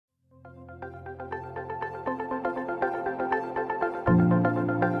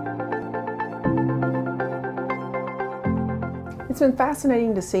It's been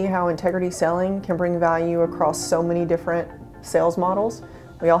fascinating to see how integrity selling can bring value across so many different sales models.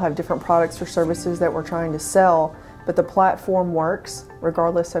 We all have different products or services that we're trying to sell, but the platform works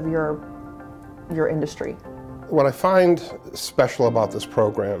regardless of your industry. What I find special about this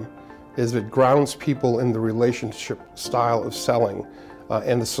program is it grounds people in the relationship style of selling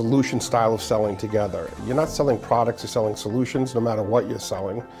and the solution style of selling together. You're not selling products, you're selling solutions no matter what you're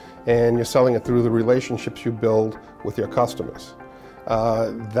selling, and you're selling it through the relationships you build with your customers.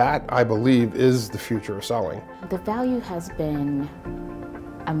 That, I believe, is the future of selling. The value has been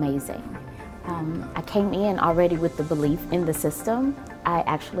amazing. I came in already with the belief in the system. I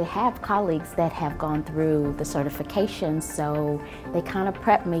actually have colleagues that have gone through the certification, so they kind of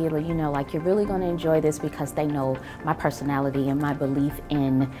prep me, you know, like, you're really going to enjoy this, because they know my personality and my belief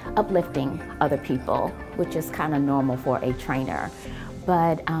in uplifting other people, which is kind of normal for a trainer.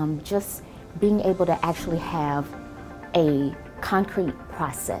 But just being able to actually have a concrete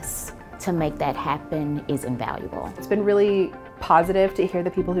process to make that happen is invaluable. It's been really positive to hear the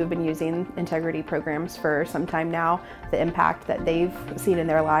people who have been using integrity programs for some time now, the impact that they've seen in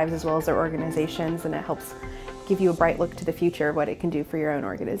their lives as well as their organizations, and it helps give you a bright look to the future of what it can do for your own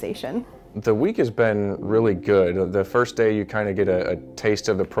organization. The week has been really good. The first day you kind of get a taste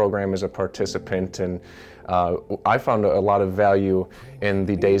of the program as a participant, and I found a lot of value in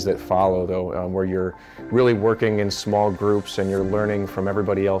the days that follow, though, where you're really working in small groups and you're learning from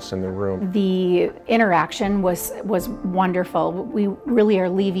everybody else in the room. The interaction was wonderful. We really are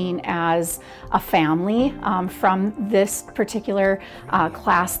leaving as a family from this particular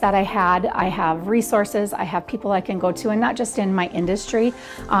class that I had. I have resources, I have people I can go to, and not just in my industry,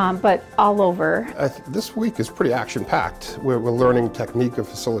 but all over. This week is pretty action-packed. We're learning technique of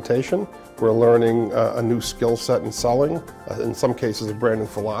facilitation. We're learning a new skill set in selling, in some cases a brand new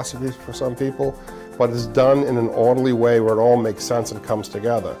philosophy for some people, but it's done in an orderly way where it all makes sense and comes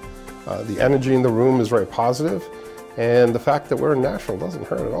together. The energy in the room is very positive, and the fact that we're in Nashville doesn't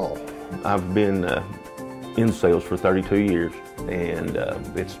hurt at all. I've been in sales for 32 years, and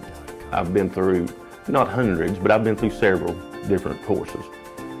I've been through, not hundreds, but I've been through several different courses.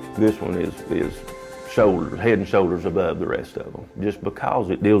 This one is head and shoulders above the rest of them, just because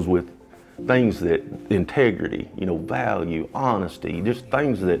it deals with things that integrity, you know, value, honesty, just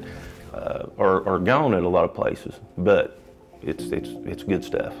things that are gone at a lot of places, but it's good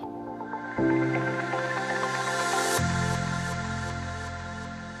stuff.